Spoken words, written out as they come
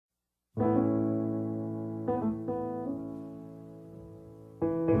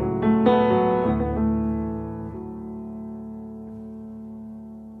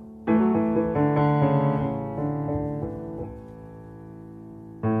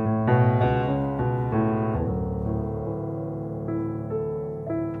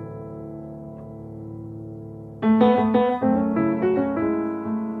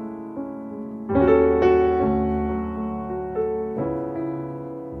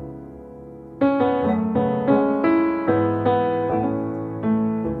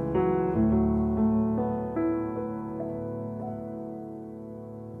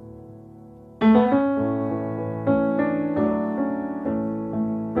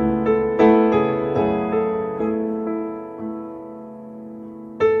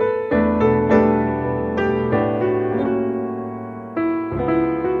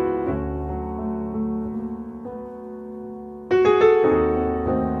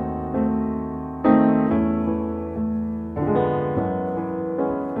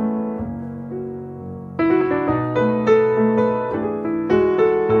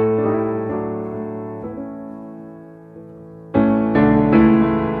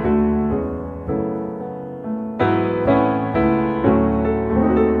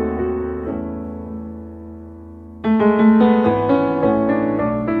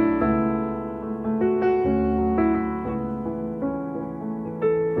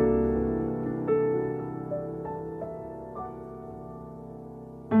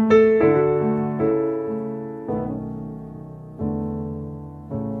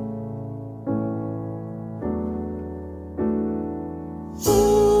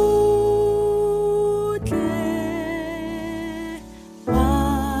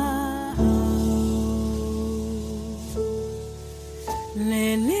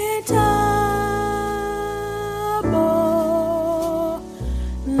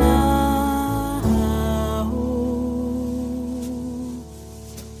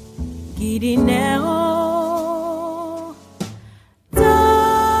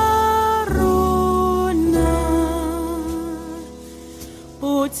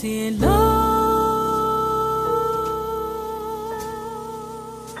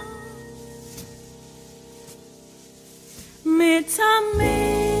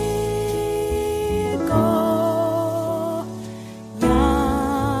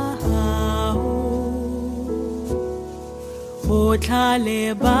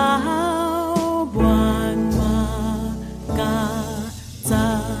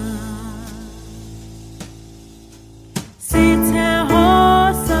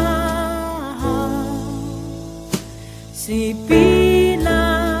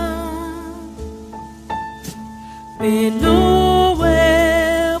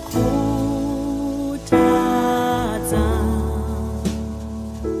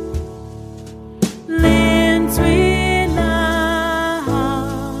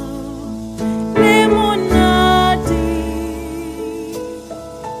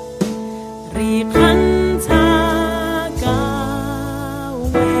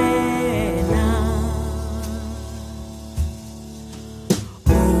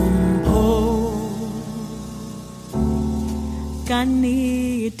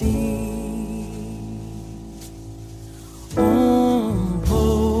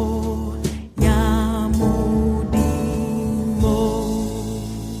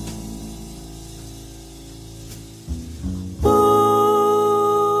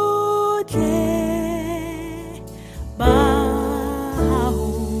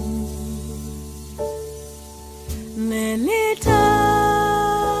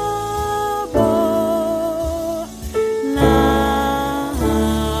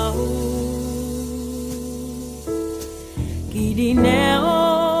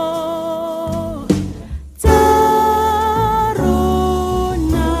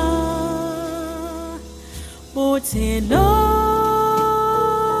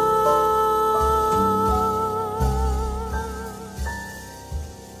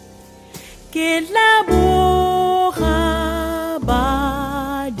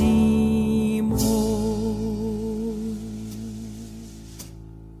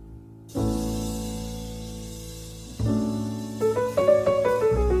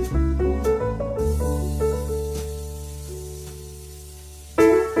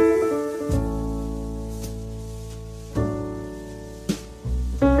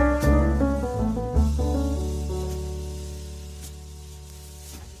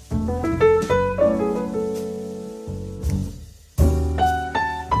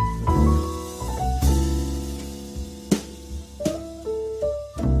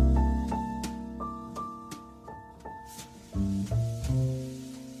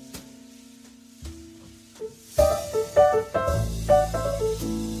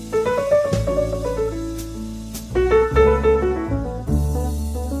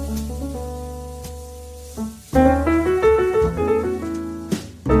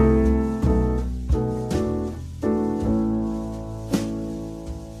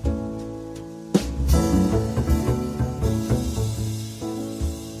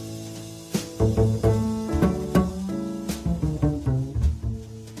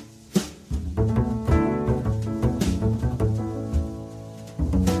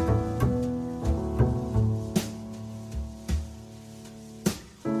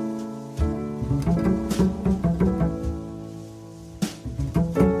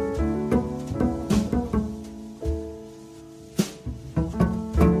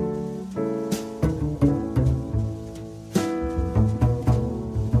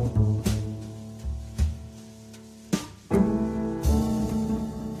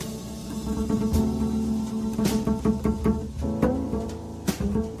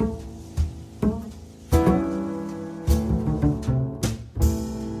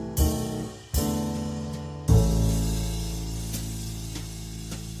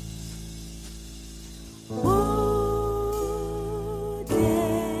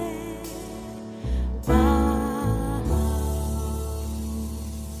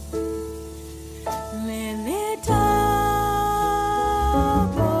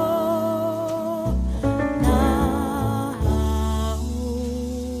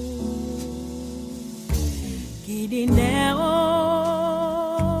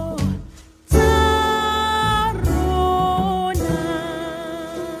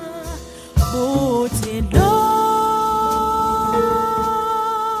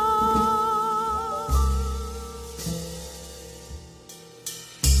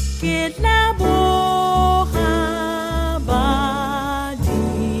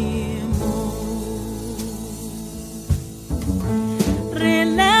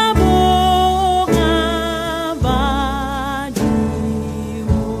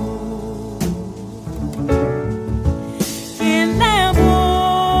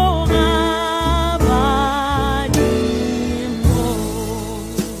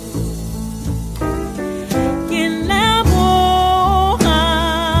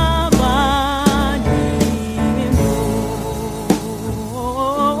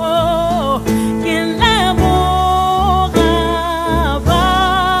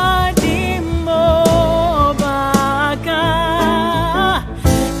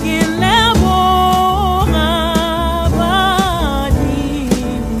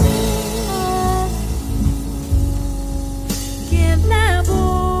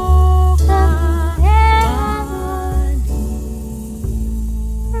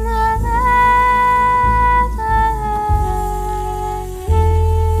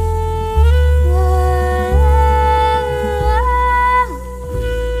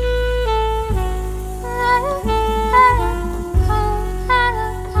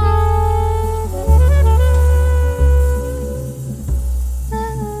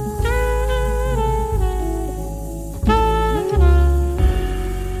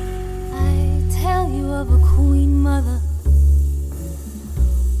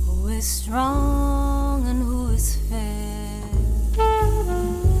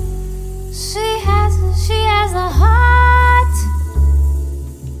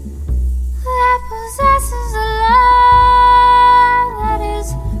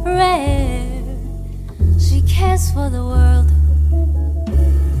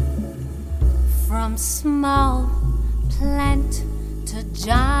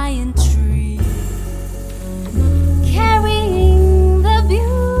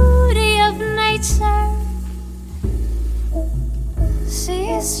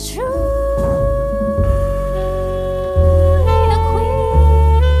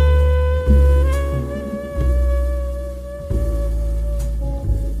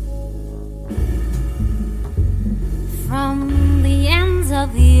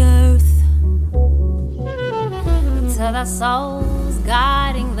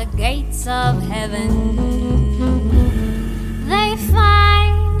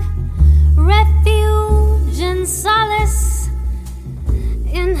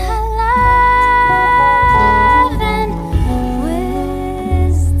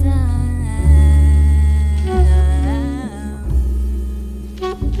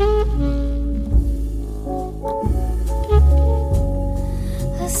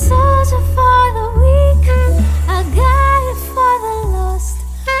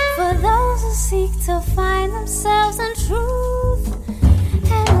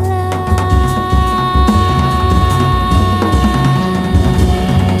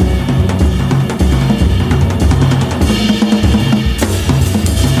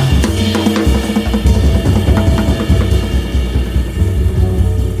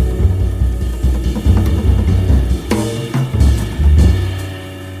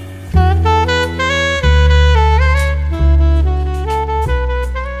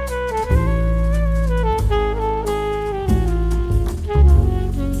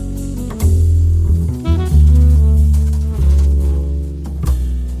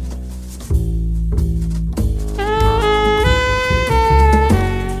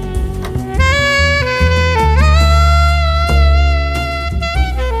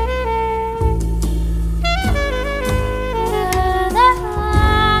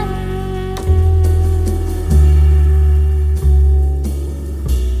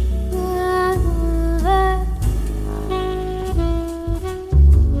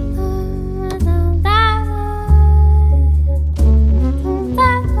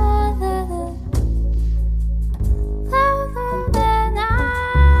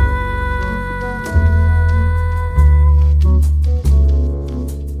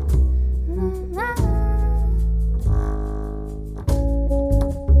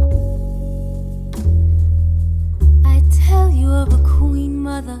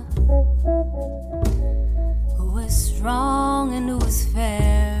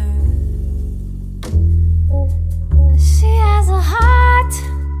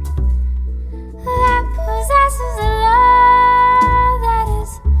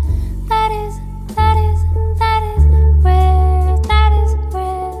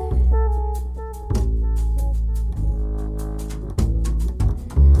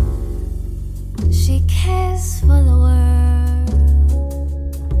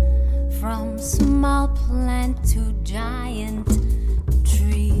to giant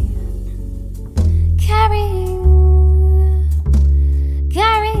tree, carrying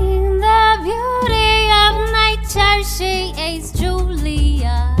the beauty of nature. She is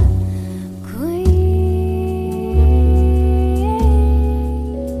Julia,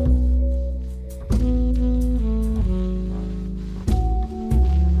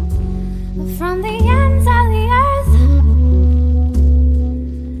 from the ends of the earth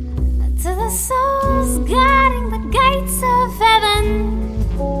to the souls guarding the gates of heaven,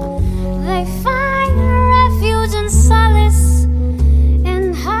 they find refuge and solace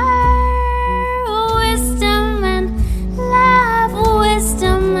in her wisdom and love,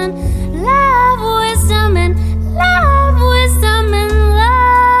 wisdom and love, wisdom and love, wisdom and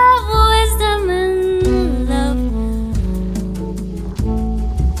love, wisdom and love.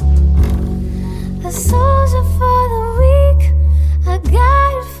 A soldier for the weak, a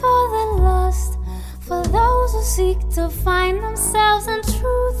guide for the lost, for those who seek to find themselves in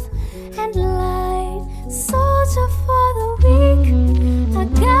truth and light. Soldier for the weak, a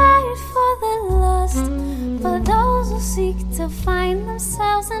guide for the lost, for those who seek to find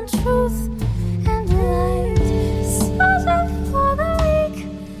themselves in truth and light. Soldier for the weak,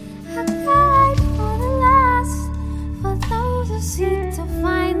 a guide for the lost, for those who seek to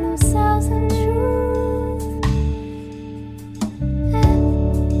find themselves in truth and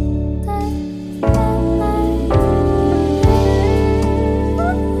light.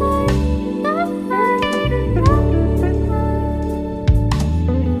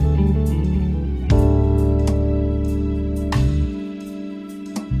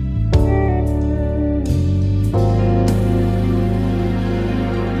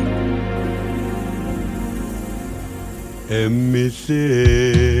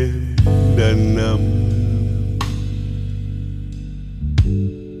 Emihle danam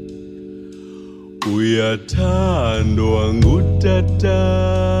uyathandwa ngutata,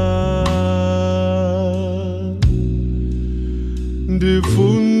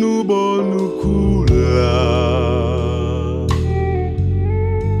 ndifuna ubona ukhula,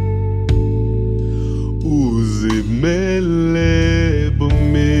 uzimele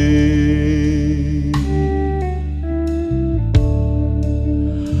bumi.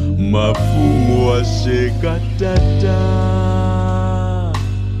 Mafumu washekatata,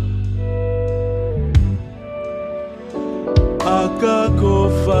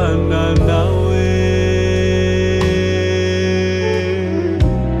 akakofana nawe,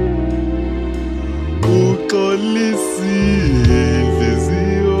 uxolisi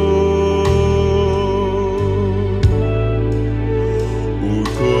inhliziyo,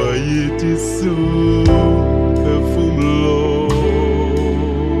 uqoyitisu phefumlo.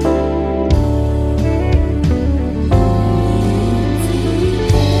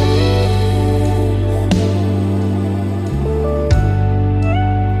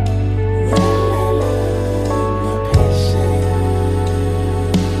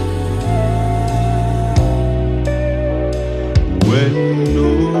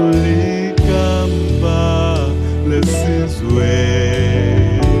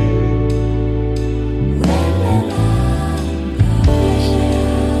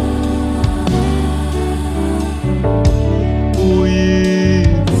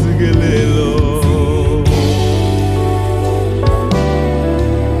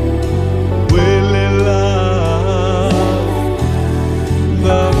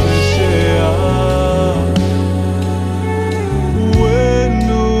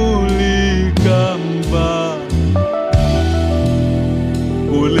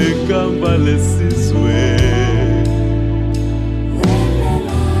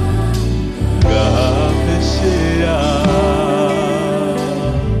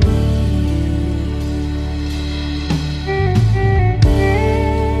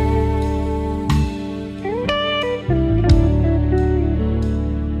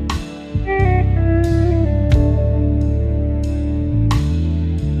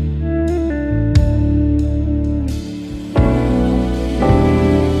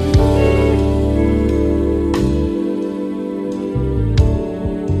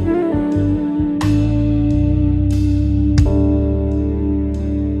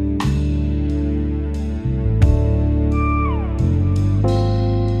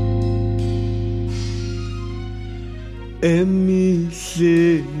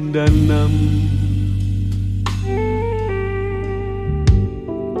 Emihle danam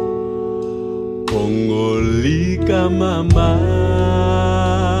Pongolika mama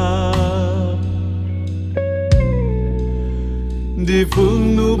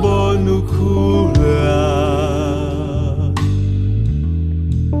Ndifuna ubona ukhula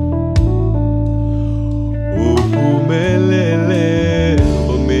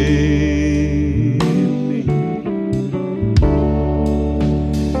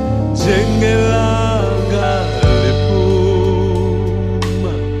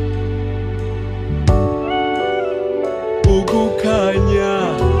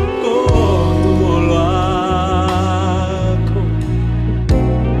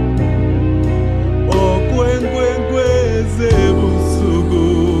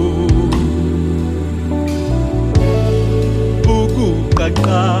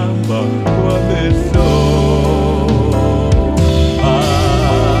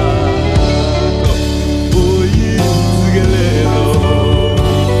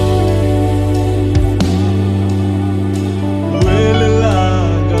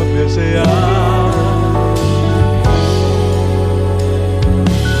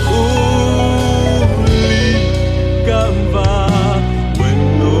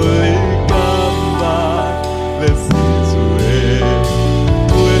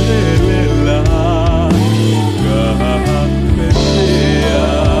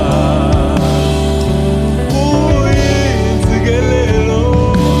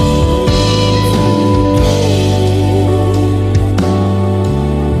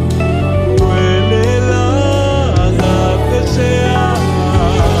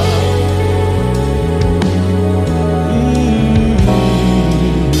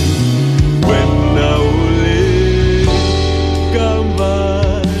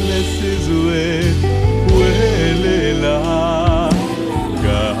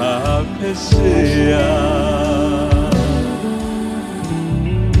phesheya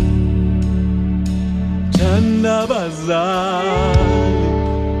Thandabazali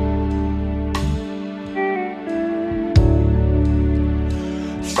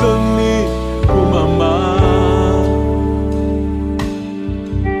Hlonipho mama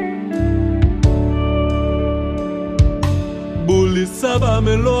Bulisa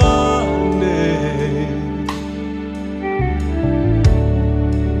bamelwane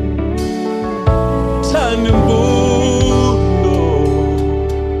Thanimbuno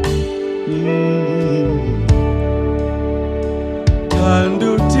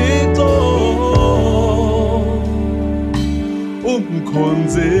Thanduthixo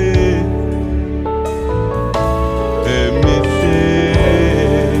umkhonze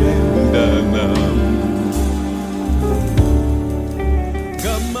emihleni mntanam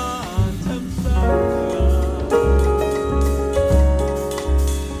Ngamandla msana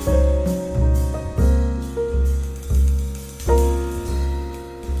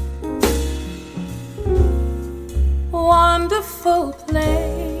Wonderful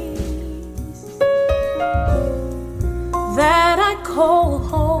place that I call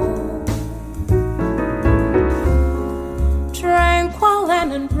home, tranquil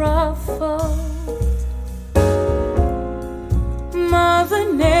and unruffled,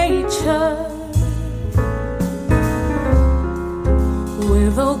 Mother Nature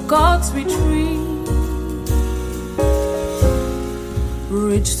with all God's retreat,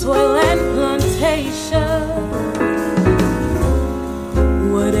 rich soil and plantation,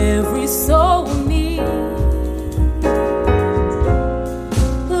 what every soul needs,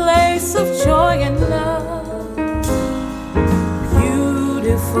 place of joy and love,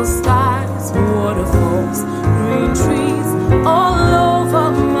 beautiful skies, waterfalls, green trees, all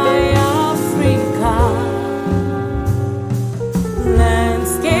over my Africa,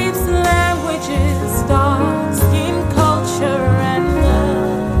 landscapes, languages, dark skin, culture and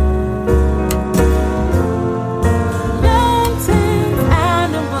love. Mountains,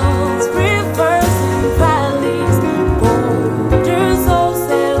 animals, rivers and valleys, boulders,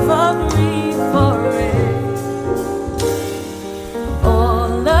 oaks, evergreen forests,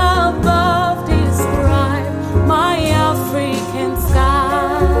 all above describe my African sky.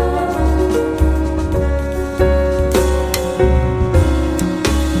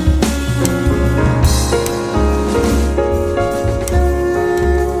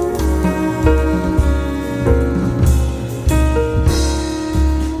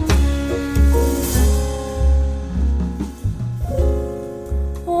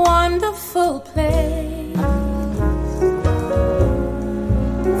 Wonderful place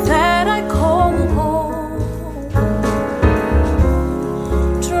that I call home,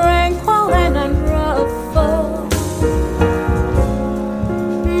 tranquil and unruffled,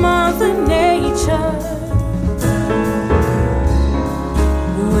 Mother Nature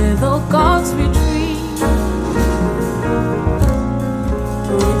with all God's retreat,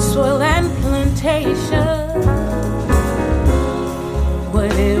 rich soil and plantation,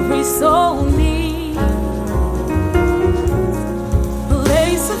 what every soul needs,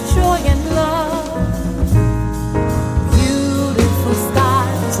 place of joy and love, beautiful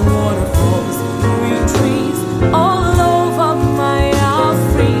skies, waterfalls, green trees, all over my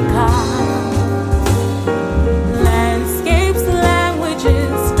Africa, landscapes,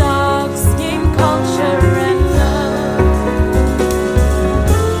 languages, dark skin, culture and love.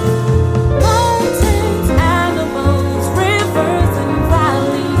 Mountains, animals, rivers and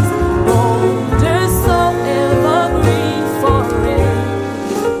valleys,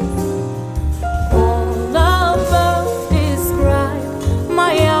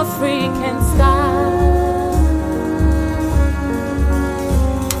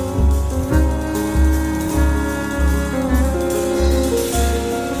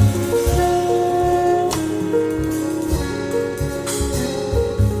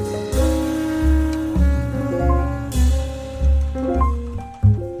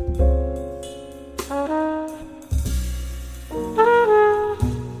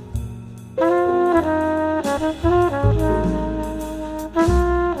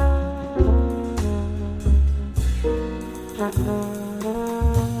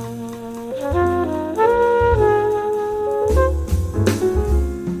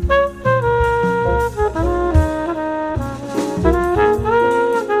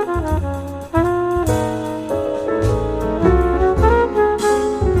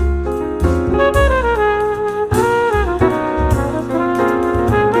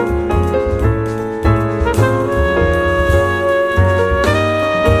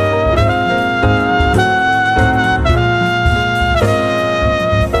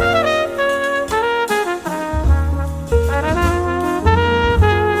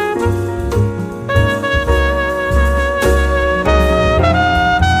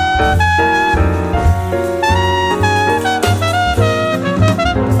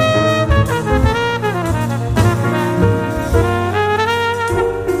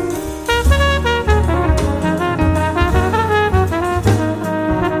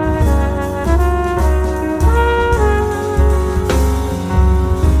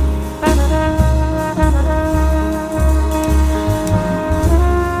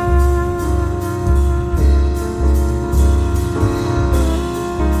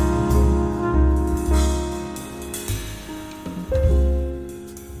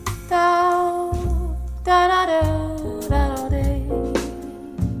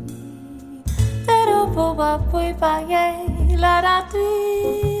 ba ye la da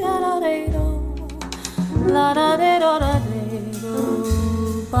di la da de do la da de do da de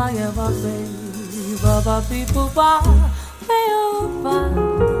do ba ya ba be ba ba bi bu ba be o ba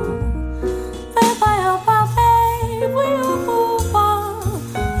be ba ya ba be we o bu ba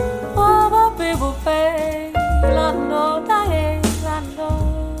ba ba be bu be la no da ye la no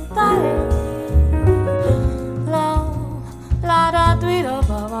da ye la la da di do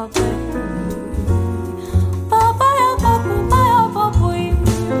ba ba be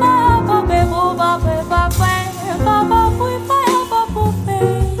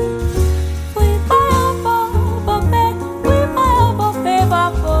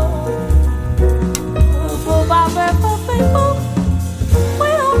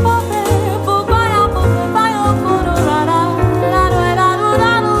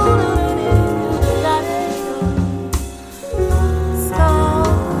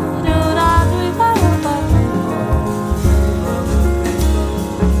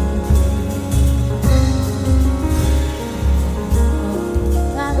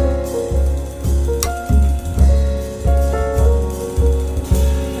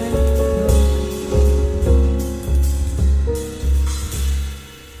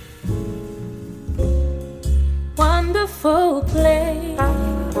Wonderful place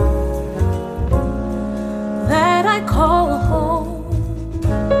that I call home,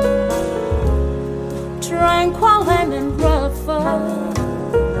 tranquil and unruffled,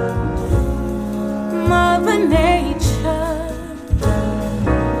 Mother Nature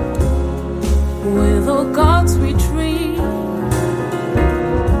with all God's retreat,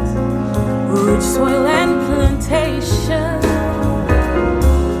 rich soil and plantation,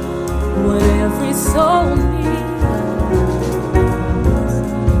 what every soul needs.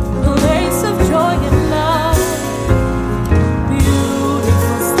 Joy and love,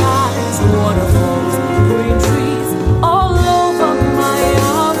 beautiful skies, waterfalls, green trees, all over my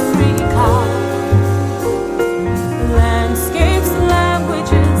Africa. Landscapes,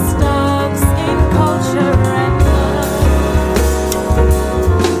 languages, stocks in culture and love.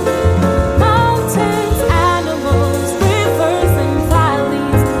 Mountains, animals, rivers and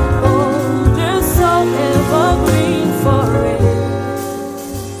valleys, old as so evergreen forest.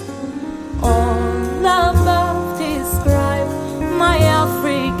 All above describe my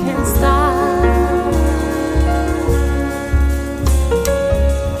African style.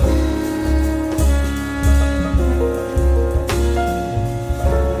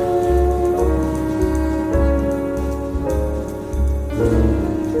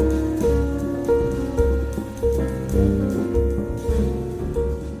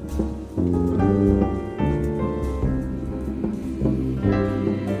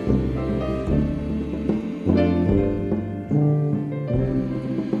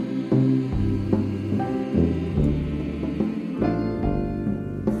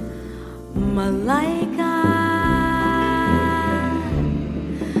 Malaika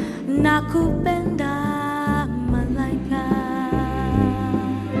nakupenda malaika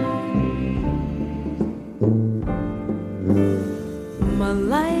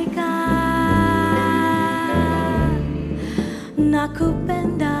malaika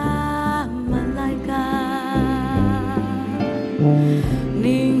nakupenda malaika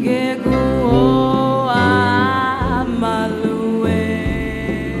ningekuoa malue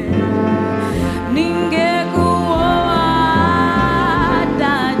ningekuoa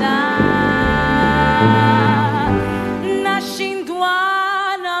dada nashindwa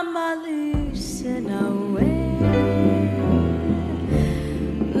na malishe nawe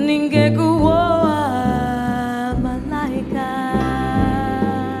ningekuoa malaika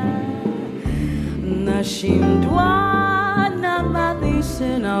nashindwa na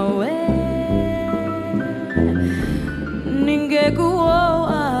malishe nawe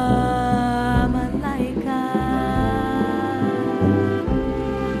ningekuoa malaika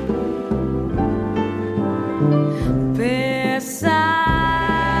pesa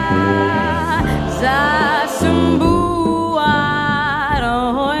zasumbua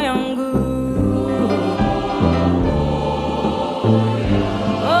roho yangu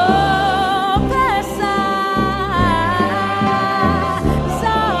oh pesa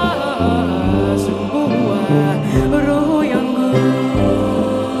zasumbua roho yangu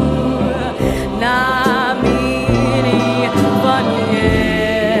naamini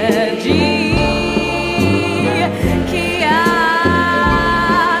fanyeji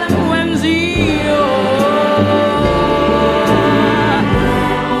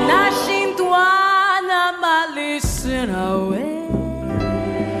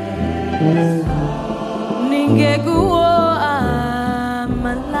ningekuoa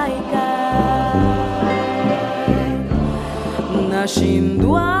malaika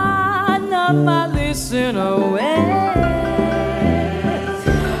nashindwa na malisi nawe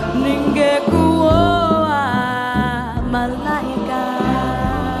ningekuoa malaika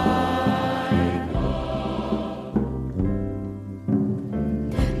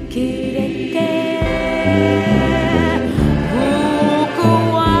kireke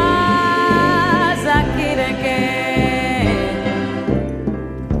hukuwaza kireke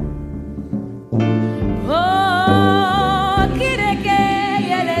oh kireke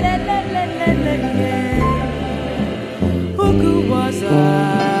yelelelelelele hukuwaza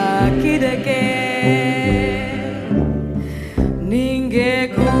kireke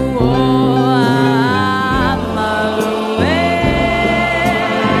ningekuoa maluwe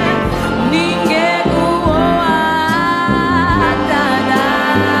ningekuoa dada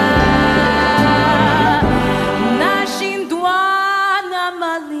nashindwa na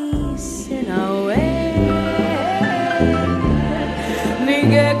malisi nawe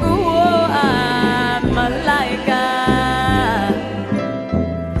ningekuoa malaika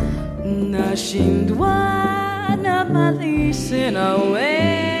nashindwa na malisi nawe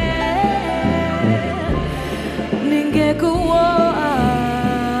ningekuoa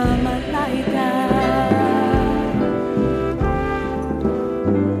malaika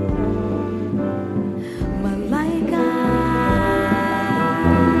malaika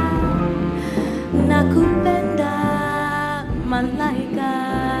nakupenda malaika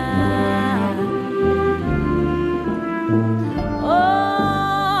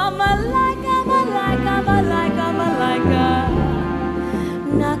oh malaika malaika malaika malaika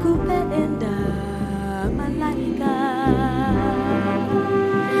nakupenda malaika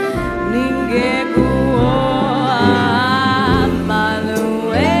ningekuoa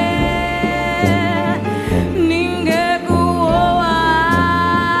maluwe ningekuoa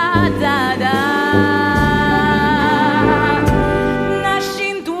dada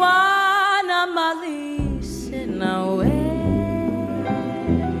nashindwa na malisi nawe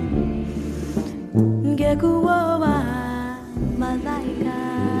ningekuoa malaika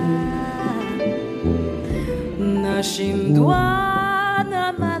nashindwa na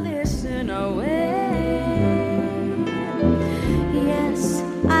malisi nawe yes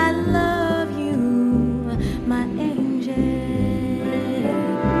I love you my angel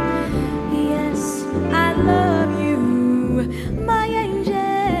yes I love you my angel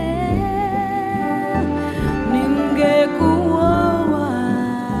ningekuoa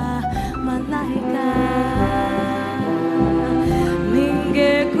malaika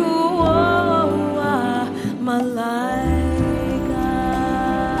ningekuoa malaika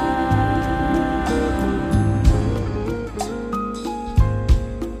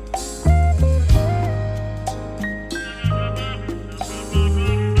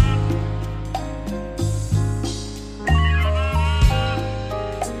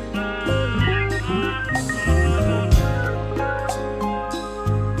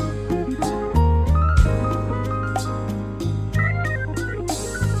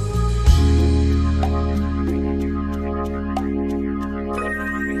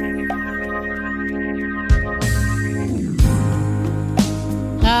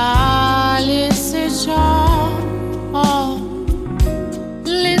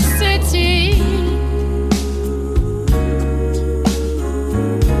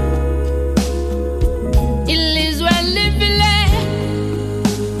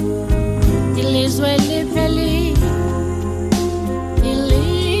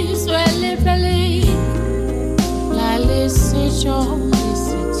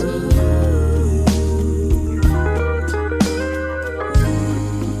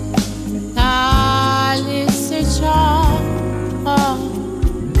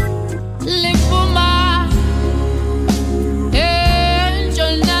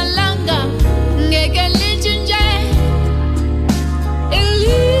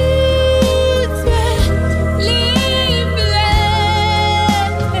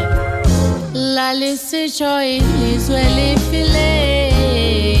Joy is well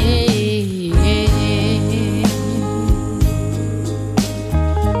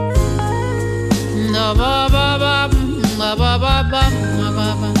no ba ba ba ba ba ba ba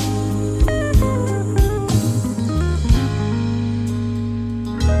ba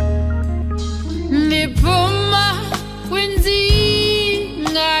Nipuma winzi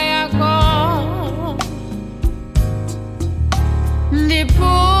ngayako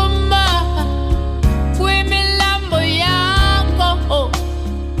Nipuma kwimilambo yako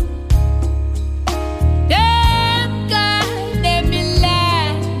Deka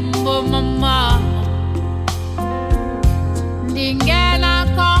nemilambo mama Dingena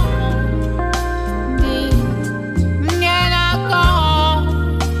ko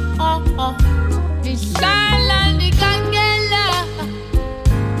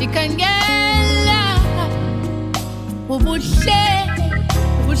Nikangela ubuhle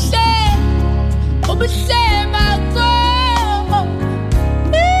makho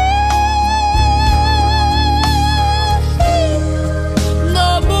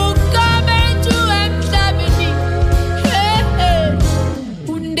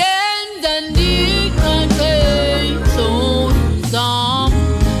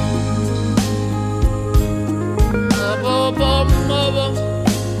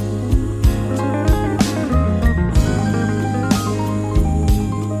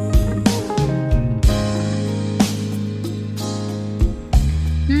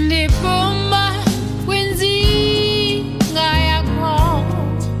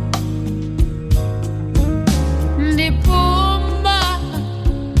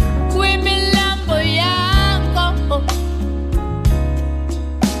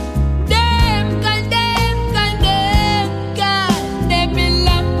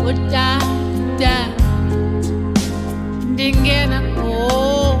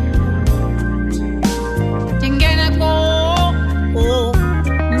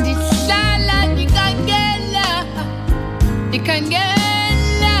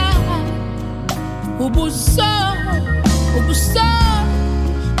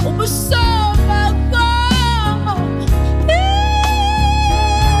ubuso makho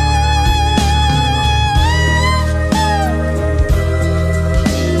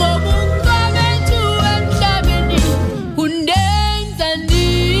ngobukhomethu emhlabeni undenza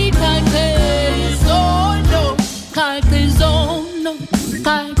ndikhakhe izono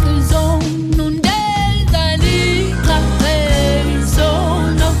undenza ndikhakhe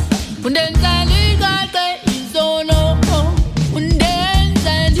izono undenza ndikhakhe izono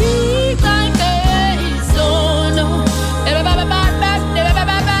undenza ndikhakhe izono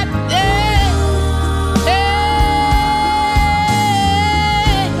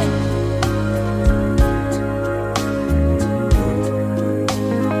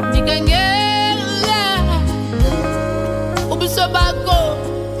Nikangela ubuso bakho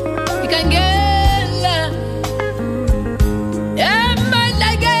nikangela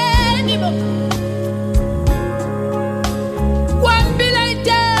emadlakeni bo wambila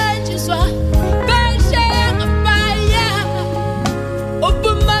itathiswa bashenga faya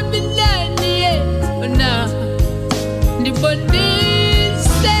upumambilani yena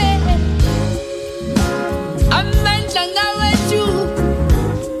ndibonise amandla ngawethu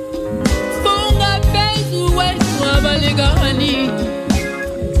ungaphezu wethu abalekani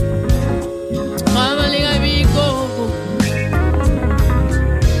abalekabiko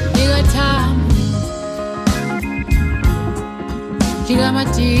likathamo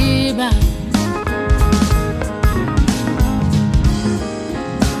likamadiba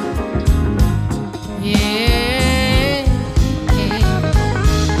yeah, yeah.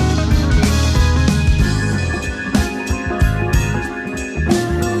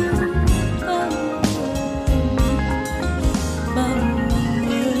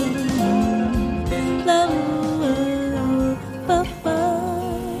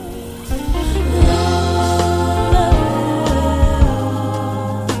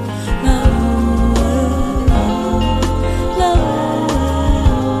 Love.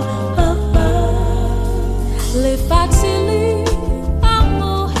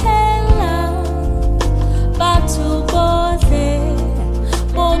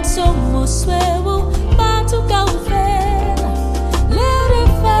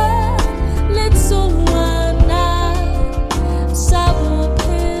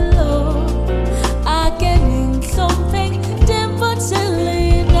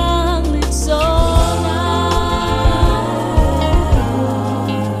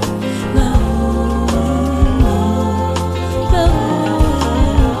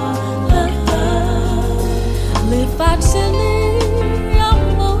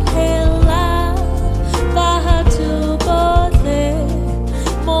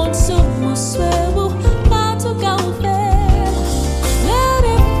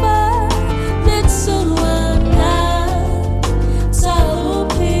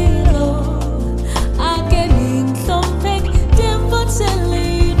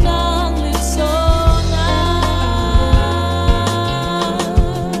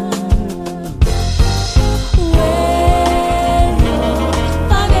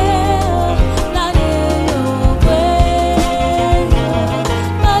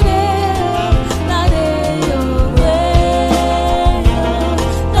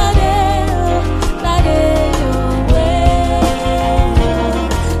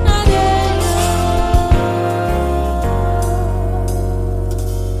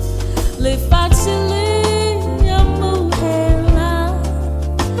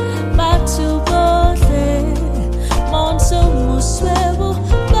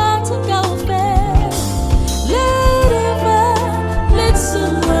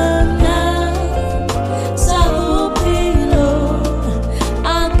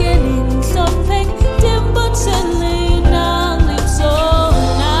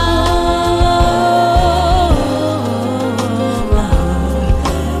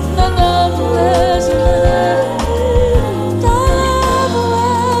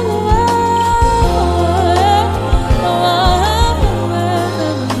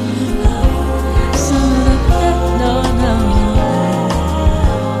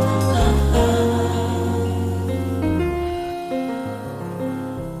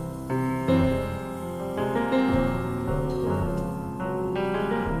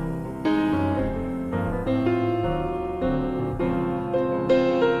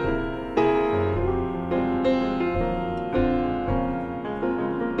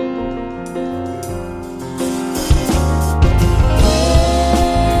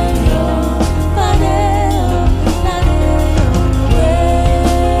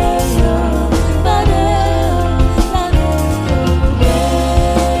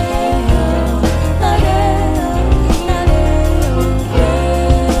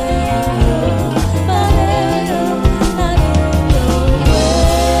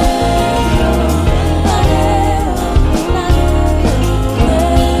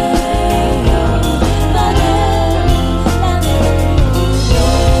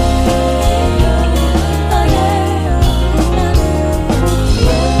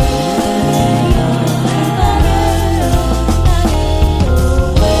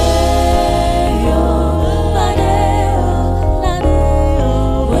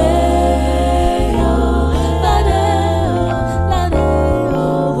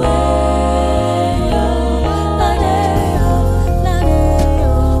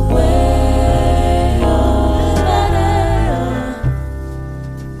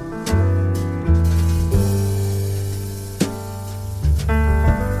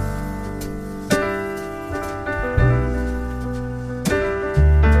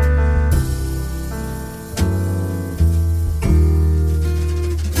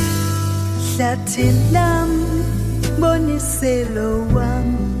 Satilam boniselo wam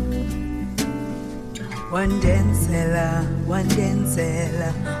wandenzela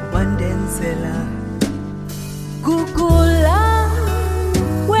kukula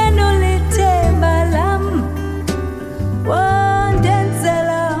wena ulithemba lam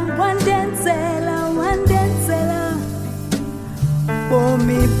wandenzela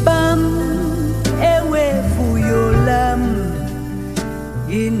bomi bam ewe vuyo lam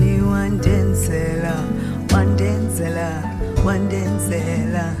ini wandenzela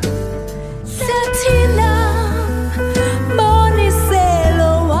Satila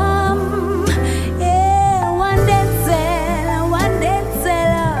boniselo wam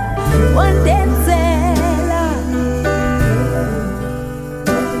wandenzela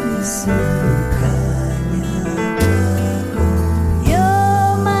yo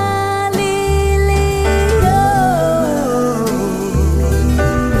malili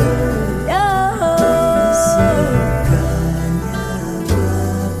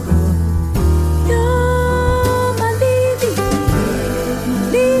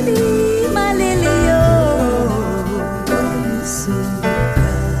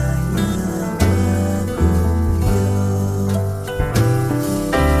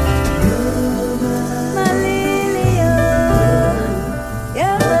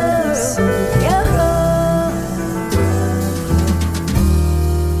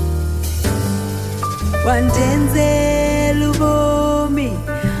wandenzela ubomi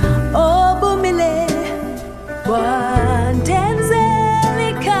obumile wandenzela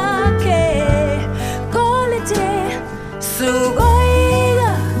ikhakhe kolite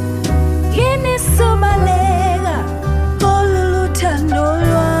sukoyika yini sobaleka oluluthando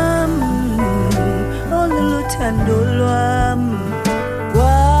lwam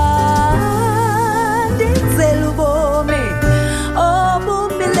wandenzela ubomi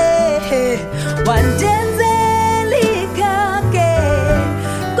obumile wandenzela ikhakhe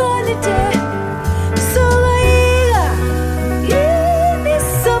kolite sukoyika yini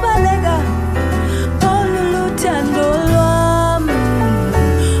sobaleka oluluthando lwam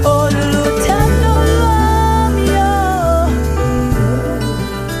yo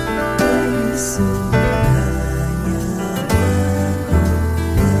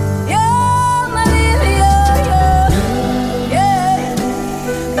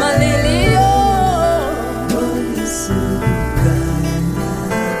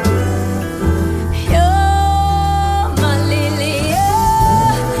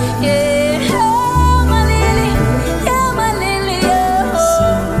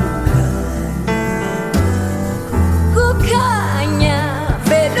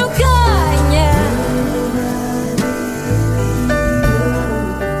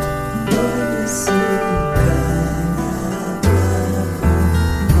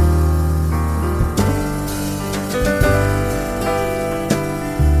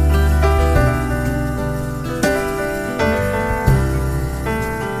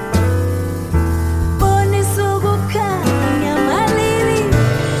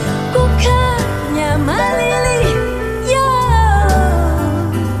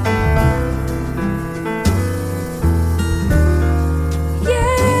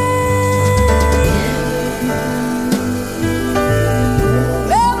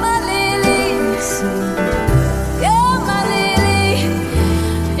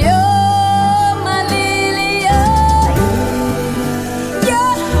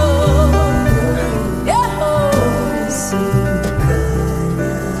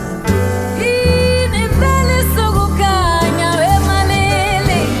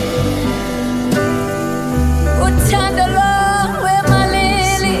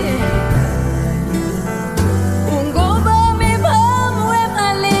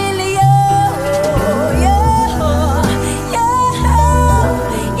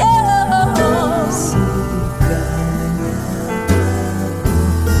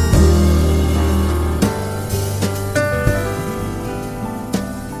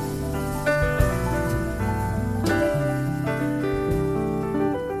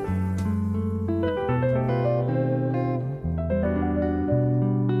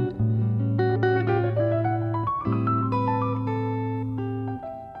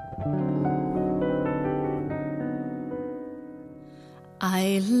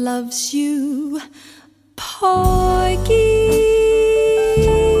I loves you, Porgy.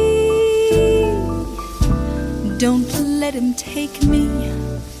 Don't let him take me.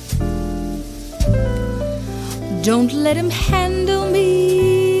 Don't let him handle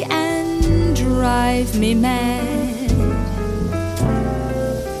me and drive me mad.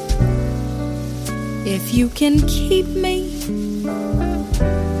 If you can keep me,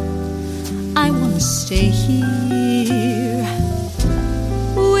 I'm I wanna stay here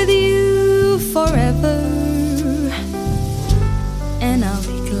with you forever, and I'll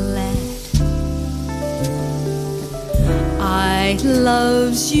be glad. I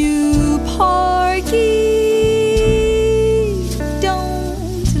loves you, Porgy.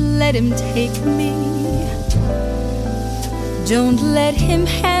 Don't let him take me. Don't let him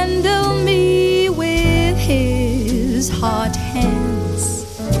handle me with his hot hands.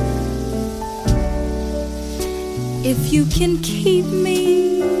 If you can keep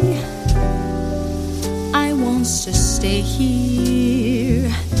me, I want to stay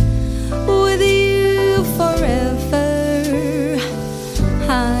here with you forever.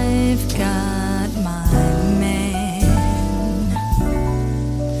 I've got my man.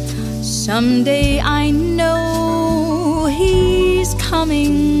 Someday I know he's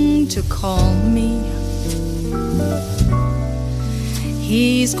coming to call me.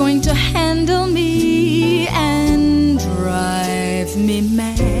 He's going to handle me and drive me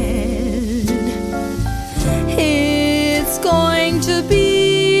mad. It's going to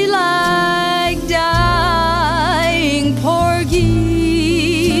be like dying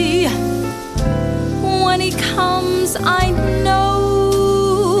Porgy. When he comes, I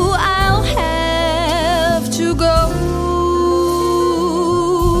know I'll have to go.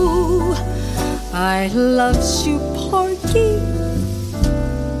 I loves you, Porgy.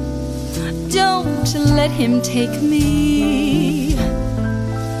 Don't let him take me.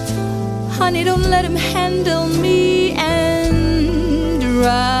 Honey, don't let him handle me and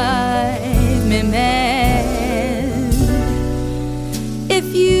drive me mad.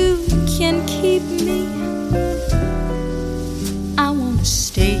 If you can keep me, I want to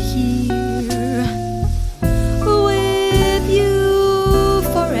stay here with you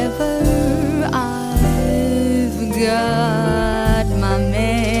forever. I've got my man.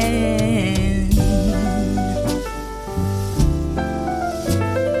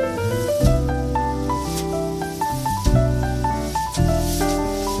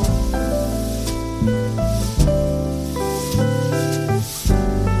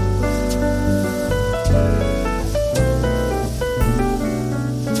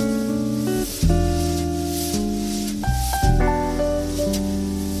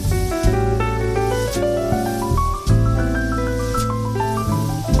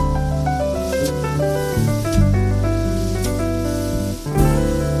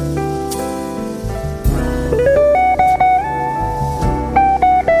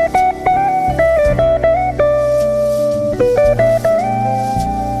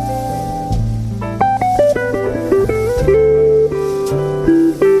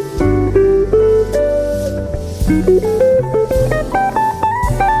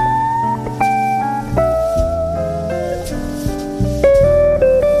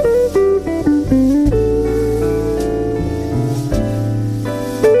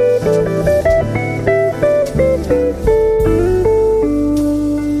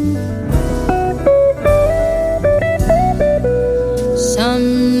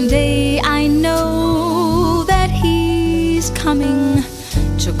 Someday I know that he's coming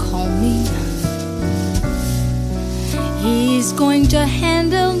to call me. He's going to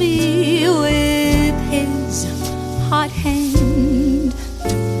handle me with his hot hand.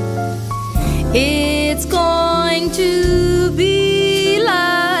 It's going to be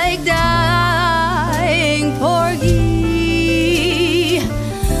like dying Porgy.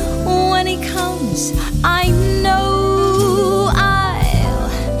 When he comes, I know I'll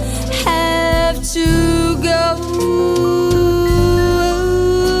have to go.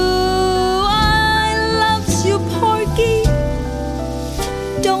 I loves you, Porgy.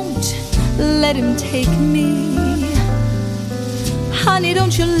 Don't let him take me. Honey,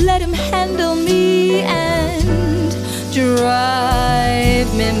 don't you let him handle me and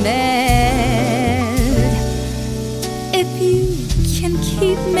drive me mad. If you can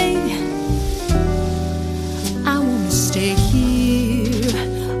keep me, I want to stay here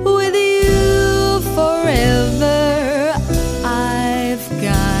with you forever. I've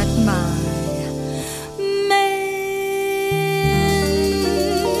got my man.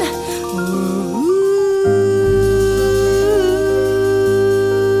 Ooh.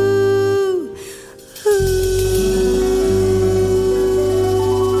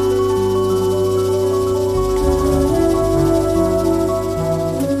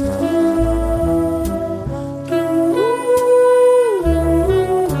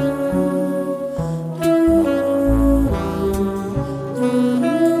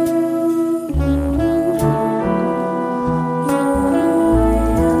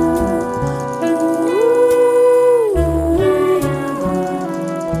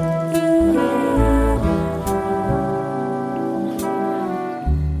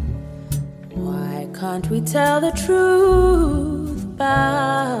 the truth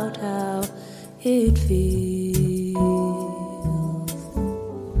about how it feels.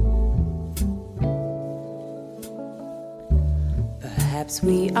 Perhaps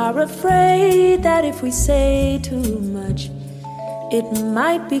we are afraid that if we say too much, it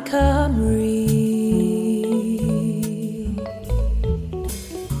might become real.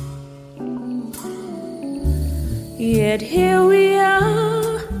 Yet here we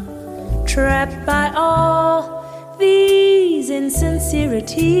are, trapped by all these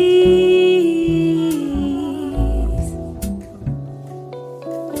insincerities.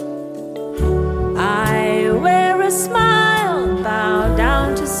 I wear a smile, bow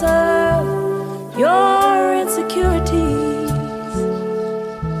down to serve your insecurities.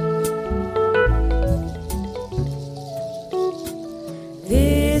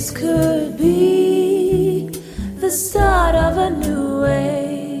 This could be the start of a new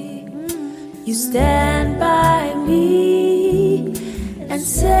way. You stand by me and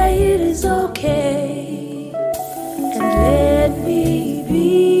say it is okay, and let me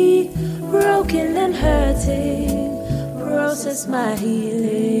be broken and hurting, process my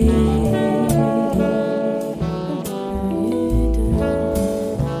healing.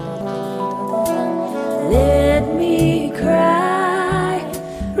 Let me cry,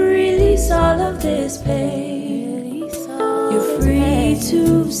 release all of this pain. You're free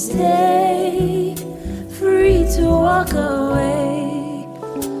to stay, free to walk away,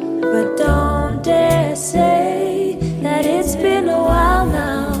 but don't dare say that it's been a while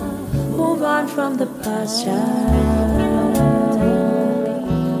now. Move on from the past, child.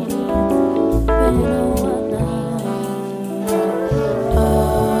 Been a while now.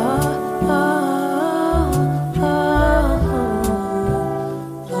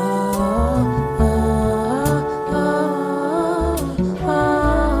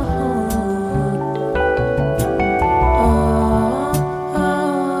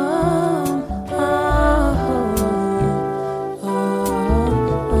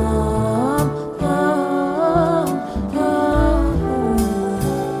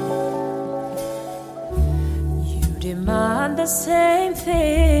 Demand the same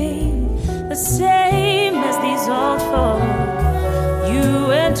thing, the same as these old folk.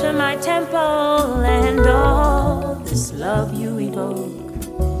 You enter my temple and all this love you evoke.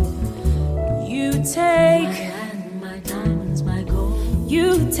 You take my land, my diamonds, my gold.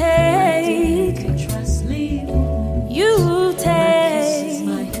 You take, Trust me. you take, My kisses,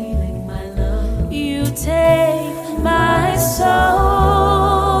 my healing, my love. you take my soul.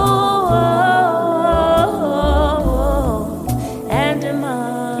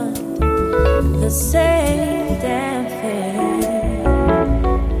 Same damn thing.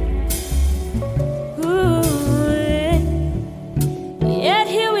 Ooh, yet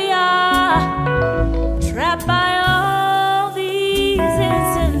here we are, trapped by all these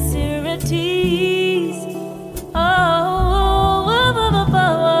insincerities. Oh,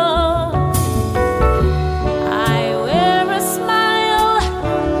 I wear a smile,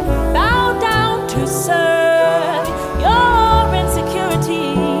 bow down to serve your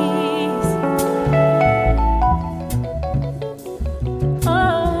insecurities.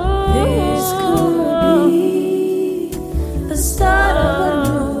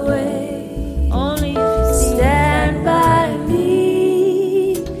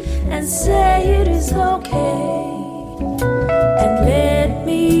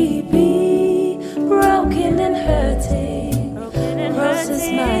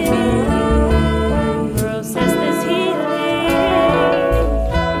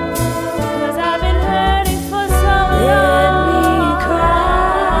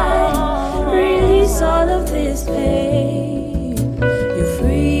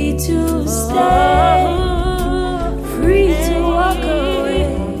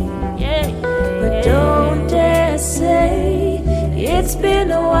 It's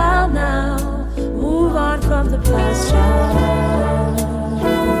been a while now. Move on from the past, child.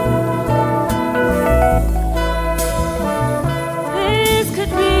 This could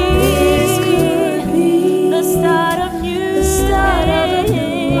be the start of a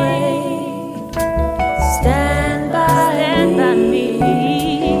new way. Stand by me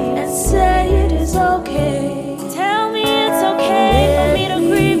and say it is okay. Tell me it's okay for me to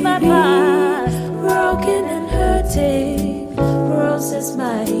grieve my past, broken and hurting. Process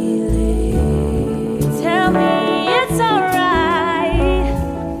my healing. Tell me it's alright.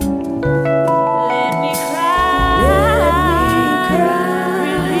 Let me cry.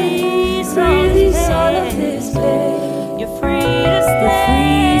 Release all of this pain. You're free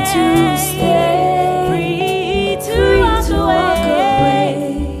to stay. Free to walk away.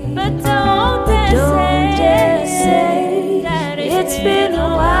 But don't dare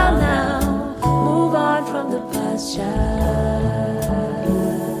the pasture.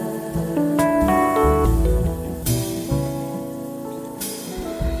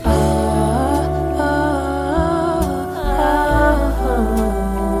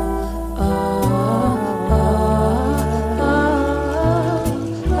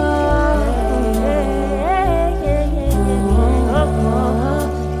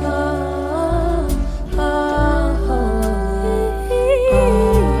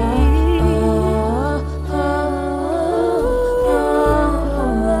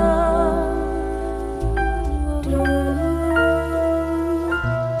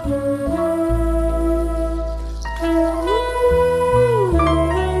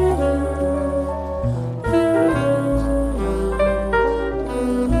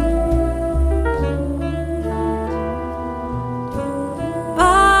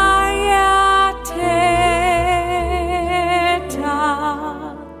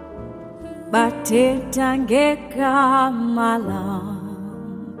 Bathetha ngegama lam,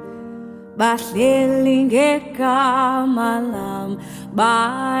 bahleli ngegama lam,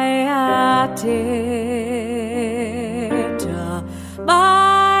 bayathetha,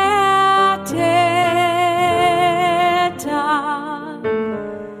 bayathetha,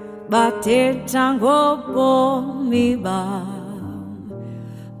 bathetha ngobomi bam,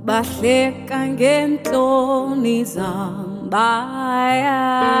 bahleka ngentloni zam,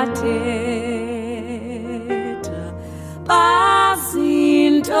 bayathetha, bazintoni,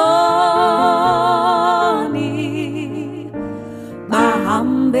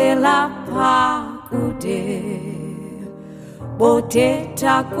 bahambela phakude,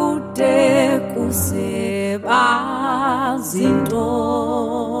 bothetha kude kuse, bazintoni.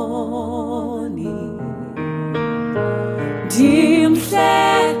 Ndimhle,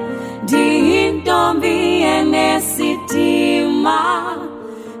 ndiyintombi enesitima,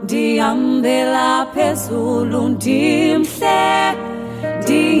 ndihambela phezulu. Ndimhle,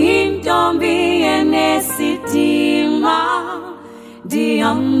 ndiyintombi enesitima,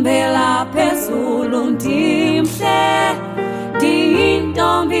 ndihambela phezulu. Ndimhle,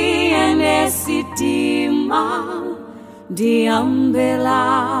 ndiyintombi enesitima, ndihambela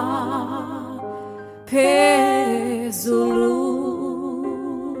phezulu.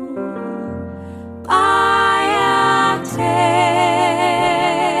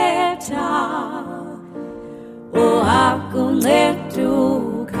 Bayathetha,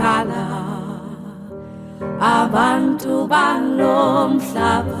 akunedukhala, abantu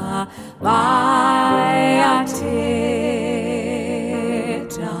balomhlaba bayathetha.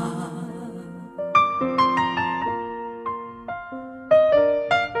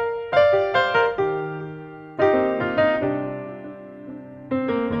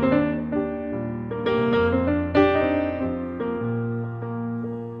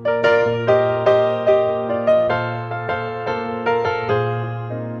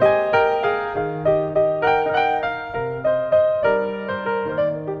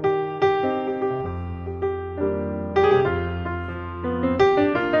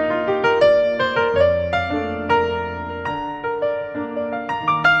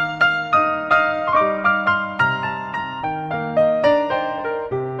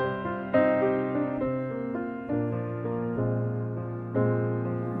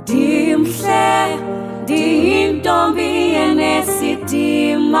 Ndimhle, ndiyintombi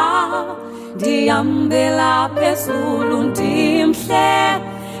enesitima, ndihambela phezulu. Ndimhle,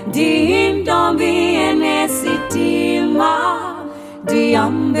 ndiyintombi enesitima,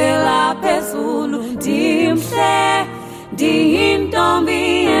 ndihambela phezulu. Ndimhle, ndiyintombi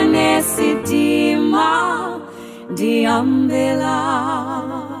enesitima, ndihambela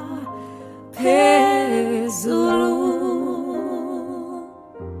phezulu.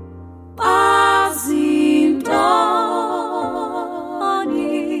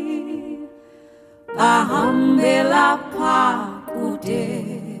 Bazintoni, bahambela phakude,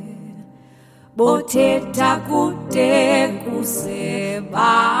 bothetha kude kuse,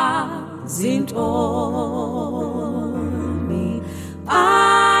 bazintoni,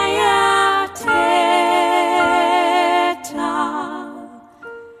 bayathetha,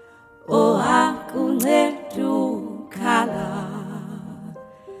 akunedukhala,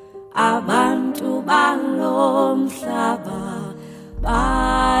 abantu balomhlaba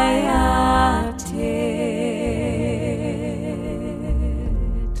bayathetha.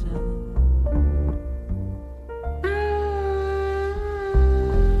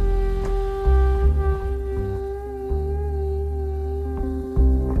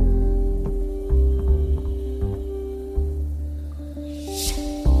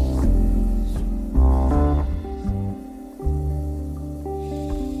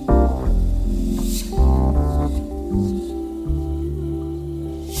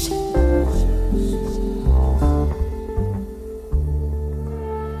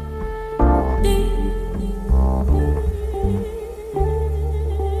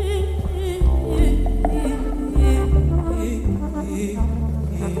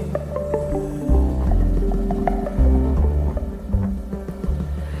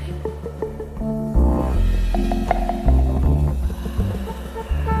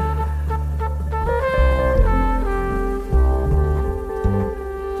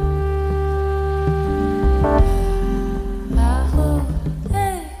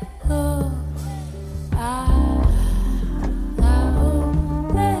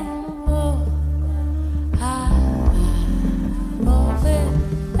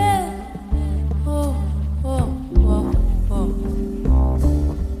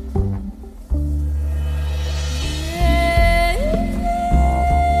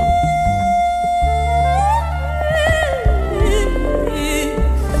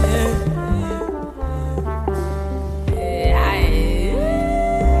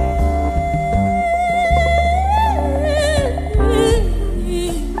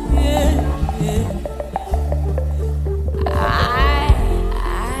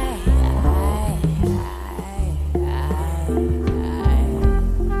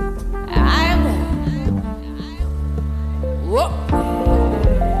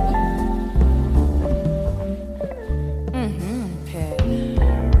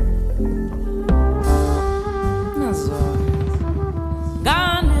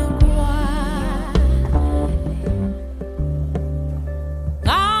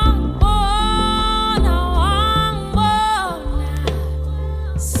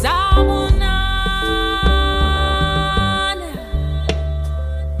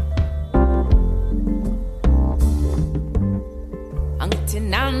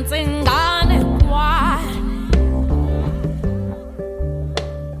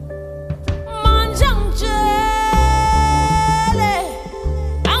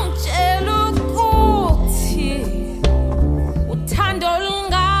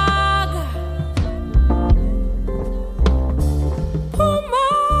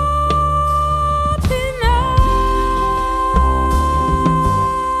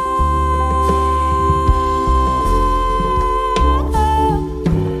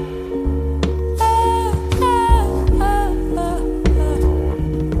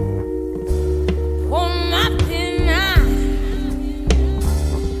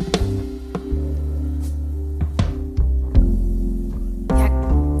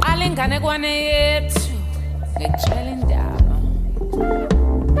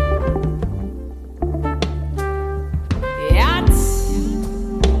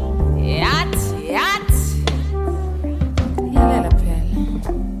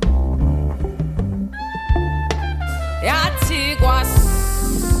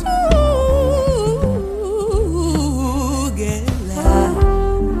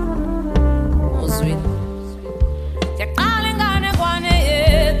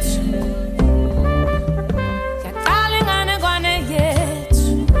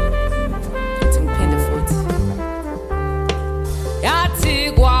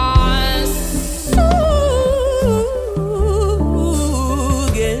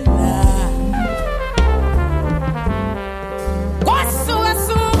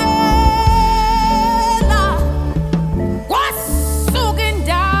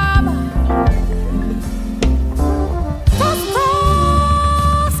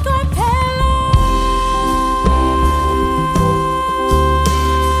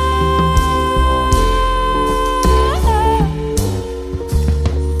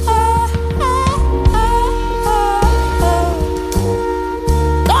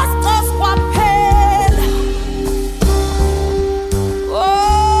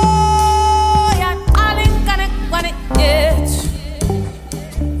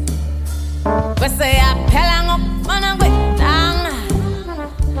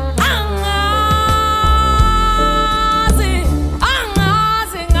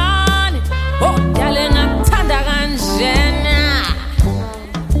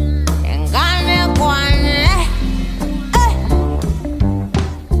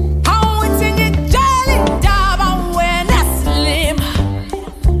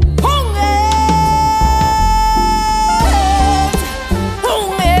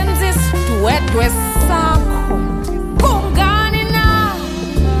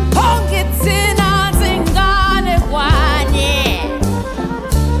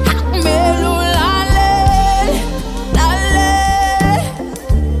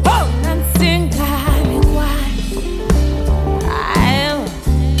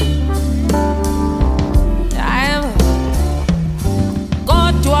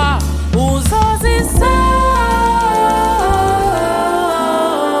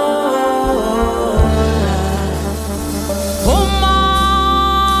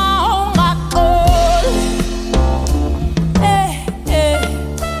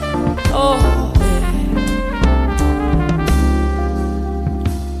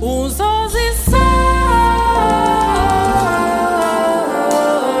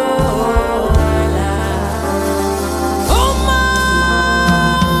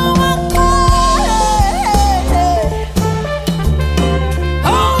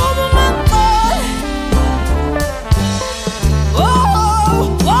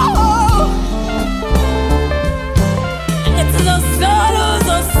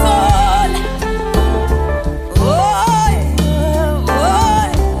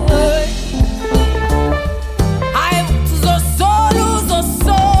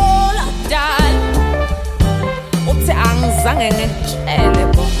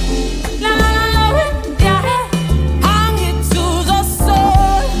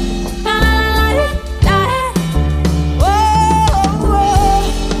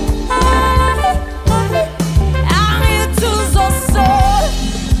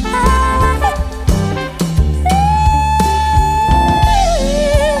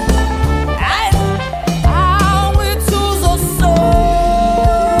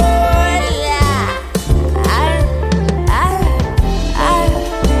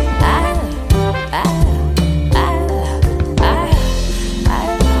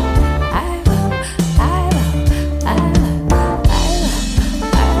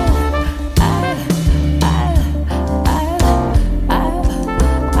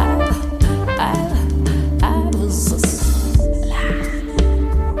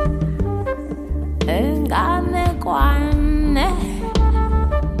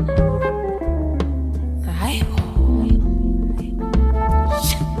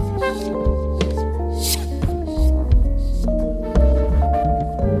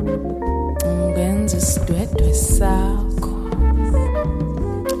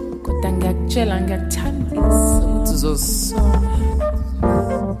 ngiyakutshela ngiyakuthambisa ukuthi uzosona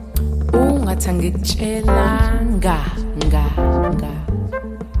ungathi angikutshelanga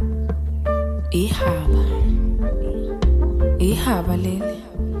ihaba leli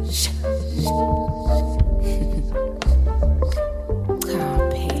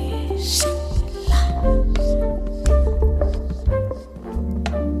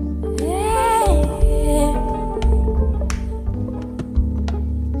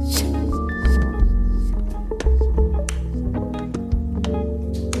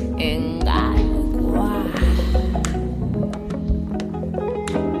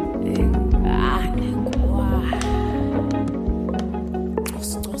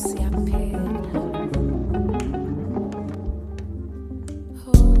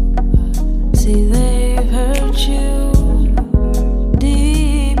See, they've hurt you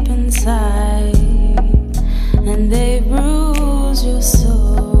deep inside, and they bruise your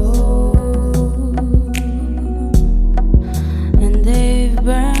soul, and they've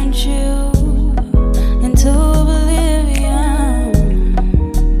burnt you into oblivion,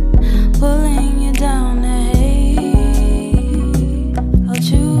 pulling you down to hate. I'll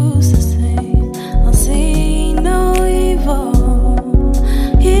choose to say I'll see no evil.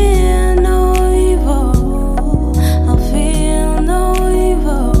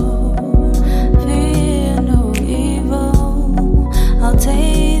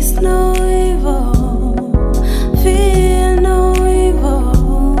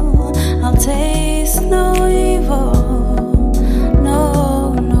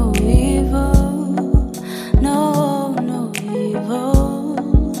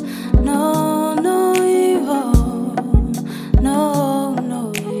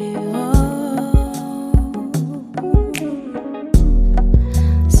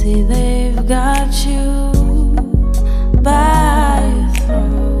 See, they've got you by your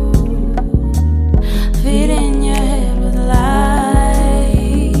throat,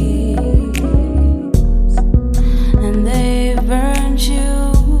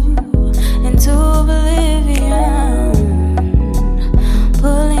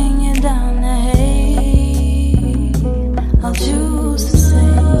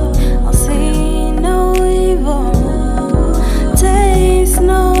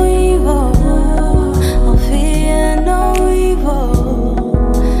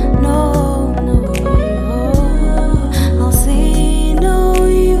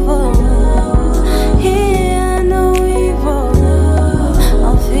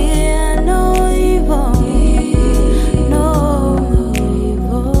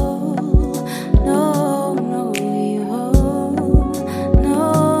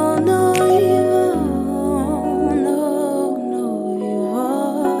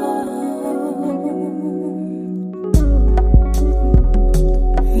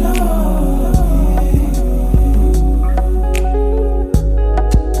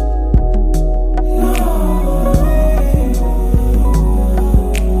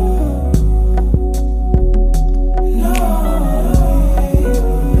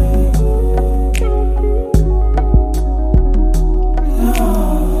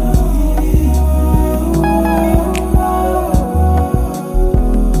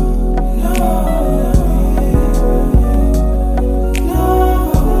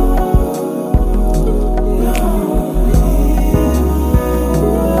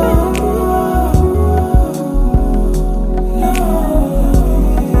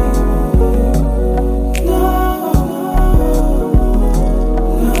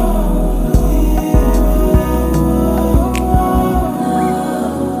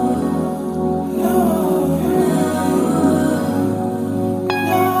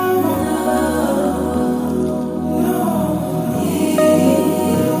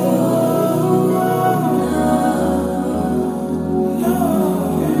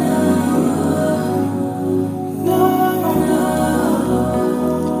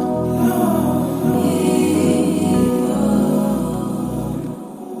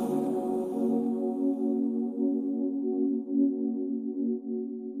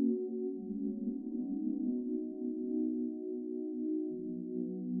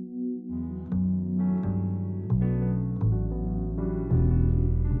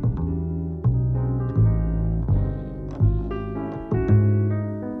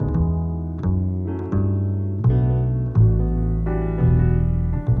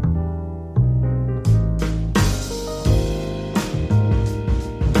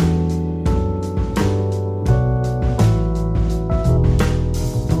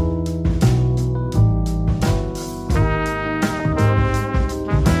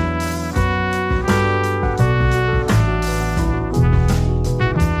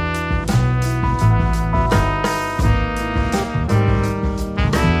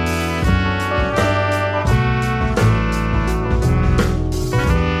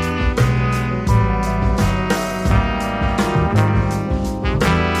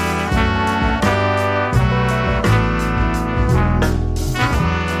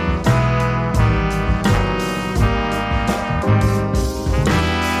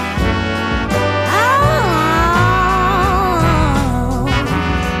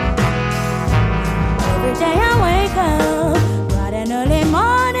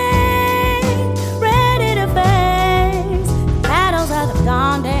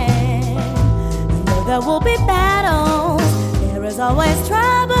 always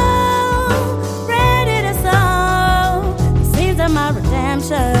trouble, ready to solve the seeds of my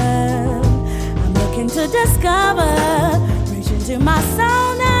redemption. I'm looking to discover, reaching to my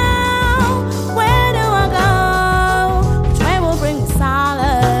soul now. Where do I go? Which way will bring me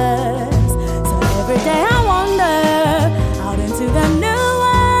solace? So every day I wander out into the new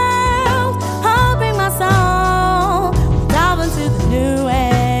world, hoping my soul will dive into the new age.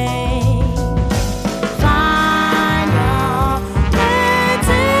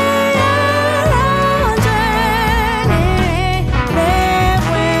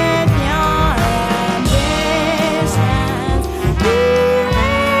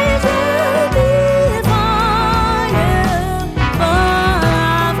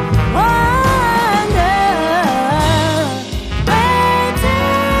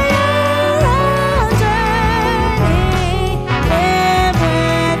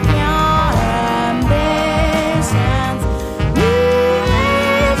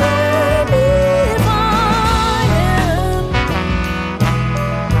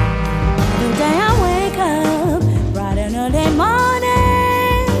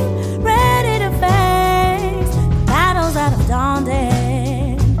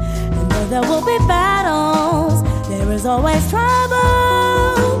 Always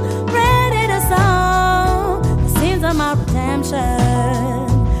trouble, ready to solve the seams of my redemption.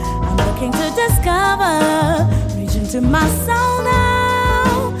 I'm looking to discover, reaching to my soul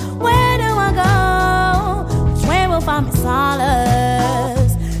now. Where do I go? Which way will find me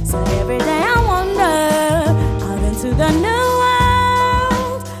solace? So every day I wander out into the new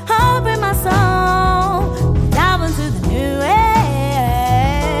world, hoping my soul will dive into the new age.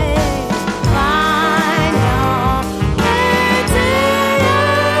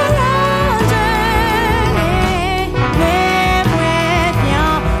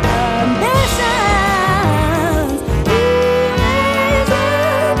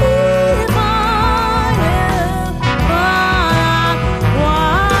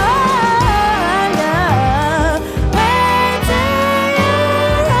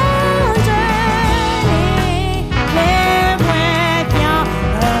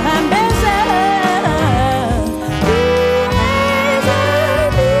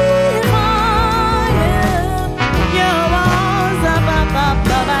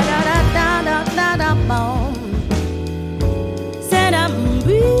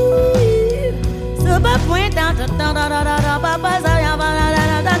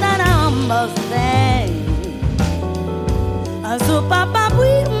 So papa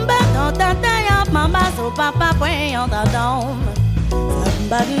oui m'battons tata ya mama so papa point on the dome.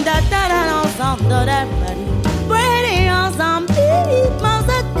 Somebody da da da ensemble de la peine. Pretty ensemble, mon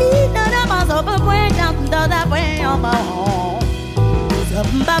sati da da ma so point da da point on the home.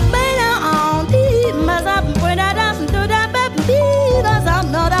 Somebody da on di ma sa point da da to da baby da sa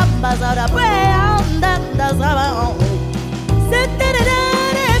no da ma sa da point on da sa ba on. C'est da da da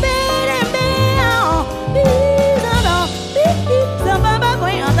be be on. Baba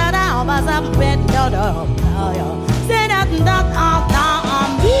going on that out, but I'm bed dodo. Say that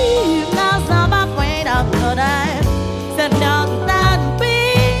I'm be now, some up way up to that. Said that be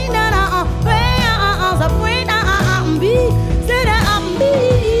now, the point I'm be. Say that I'm be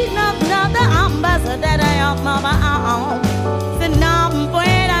not the ambassador that I am, mama. Said now,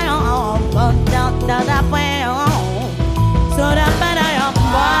 point I am, but that way on.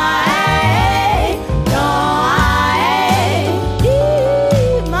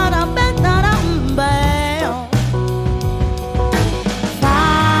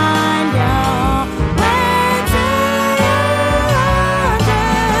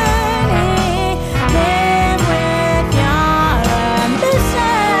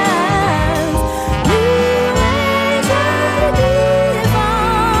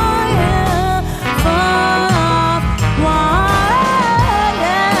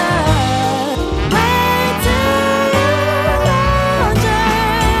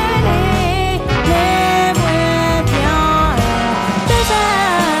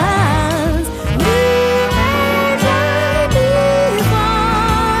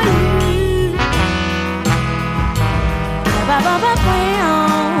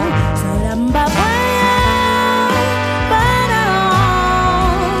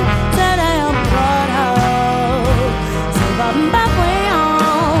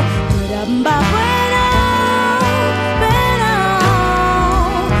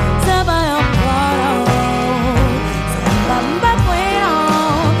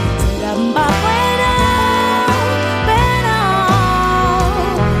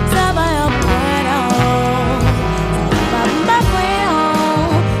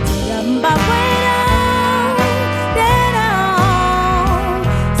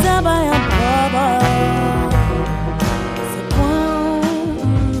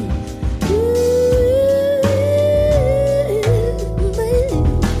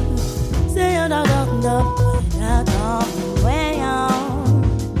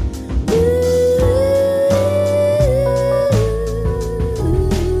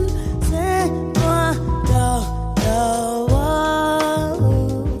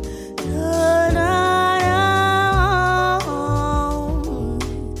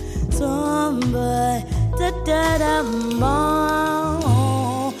 I'm on.